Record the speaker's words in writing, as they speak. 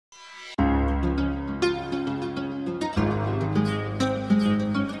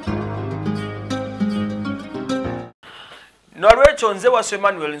nakyo nze Waswa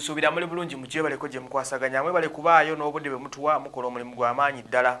Emmanuel nsubira muli bulungi mujje baleko gye mukwasaganya mwe bale kubaayo n'obudde bwe mutuwa mukola omulimu gw'amaanyi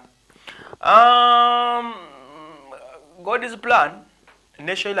ddala. God's plan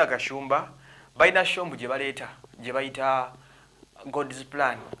ne Sheilah Gashumba balina shombu gye baleeta gye bayita God's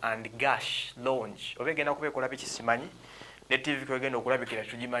plan and Gash launch. Obegenda kubekola bikisimanyi ne TV ko egenda okulabikira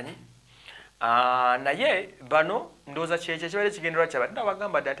tugimanyi. Naye bano ndoza kyekye kibale kigendera kyabadde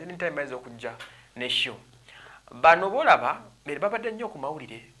abagamba that anytime bazo okujja ne show. Bano bolaba bere babadde nnyo ku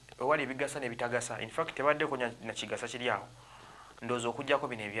mawulire wali bigasa ne bitagasa. In fact tebadde ko na kigasa kiri awo. Ndoza okujjako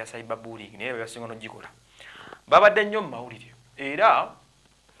bino ebya cyberbullying naye byasinga no gikola. Babadde nnyo mu mawulire. Era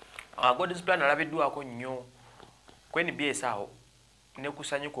God's plan alabiddwako nnyo kweni BS awo ne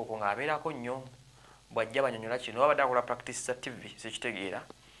kusanyuka okwo ng'abeerako nnyo bw'ajja banyonyola kino babadde akola practice za TV sekitegeera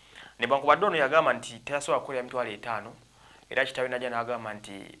ne bankubadde ono yagamba nti teyasobola kukolera emitwalo 5 era kitawe najja n'agamba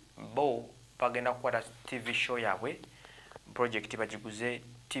nti bo bagenda kukwata TV show yaabwe project bagiguze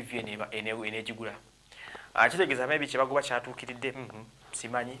TV enegigula kitegeeza maybe kyebagoba kyatuukiridde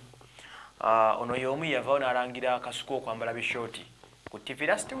simanyi ono y'omu yavaawo n'alangira akasuku okwambala bishoti ku TV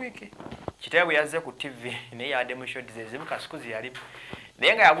last week kitawe bwe yazze ku TV naye yadde mu shoti ze zimu kasuku ziyali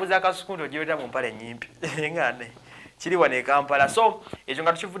naye nga yabuuza akasuku nti ogyeweta mu mpale ennyimpi ngane kiri wano e Kampala. So ekyo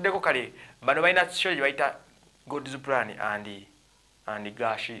nga tukivuddeko kale bano balina show gye bayita God's plan and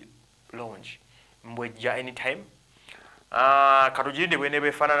Gash launch mbwejja anytime. Katugirinde bwene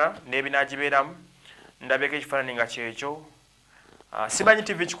beefaanana n'ebinaagibeeramu ndabeko ekifaananyi nga kyekyo. Simanyi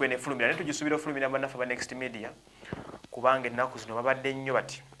TV kikwene fulumira naye tugisuubira ofulumira bannaffe ba Next Media kubanga ennaku zino babadde nnyo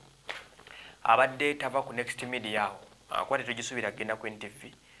bati abadde tava ku Next Media awo kuba tetugisuubira kugenda ku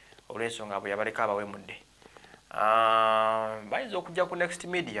NTV olw'ensonga bwe yabaleka abawemudde. Bayinza okujja ku Next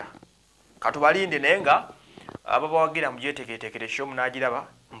Media katubalinde naye nga ababawagira mugyeteeketeekere show munaagiraba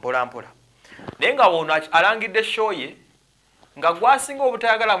mpola mpola naye nga wono alangidde show ye nga gwasinga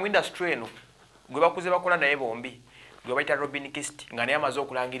obutayagala mu industry eno gwe bakuze bakola naye bombi gwe bayita Robin Kist nga naye amaze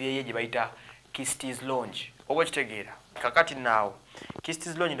okulangirira ye gye bayita Kist's Lounge obwo kitegeera kakati naawo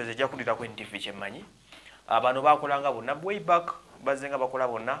Kist's Lounge ndoze ejja kulira ku NTV kyemmanyi abantu bakolanga bonna way back bazenga bakola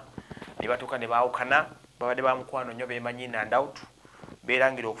bonna ne batuuka ne baawukana babadde bamukwano nnyo beemanyi nandawutu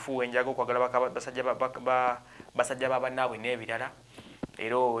beerangira okufuuwa enjaga okwagala basajja babannaabwe n'ebirala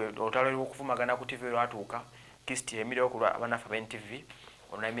era olutalo lw'okuvumagana ku TV lwatuuka Kist yemirira okulwa abanafu ba NTV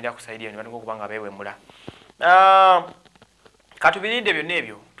onayimirira ku saidi eyo ne batandika okuba nga beewemula. Katubirinde byonna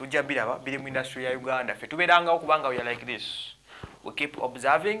ebyo tujja biraba biri mu industry ya Uganda ffe tubeerangawo kubanga we are like this we keep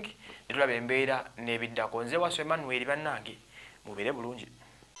observing ne tulaba embeera n'ebiddako. Nze Waswa Emmanuel bannange mubeere bulungi.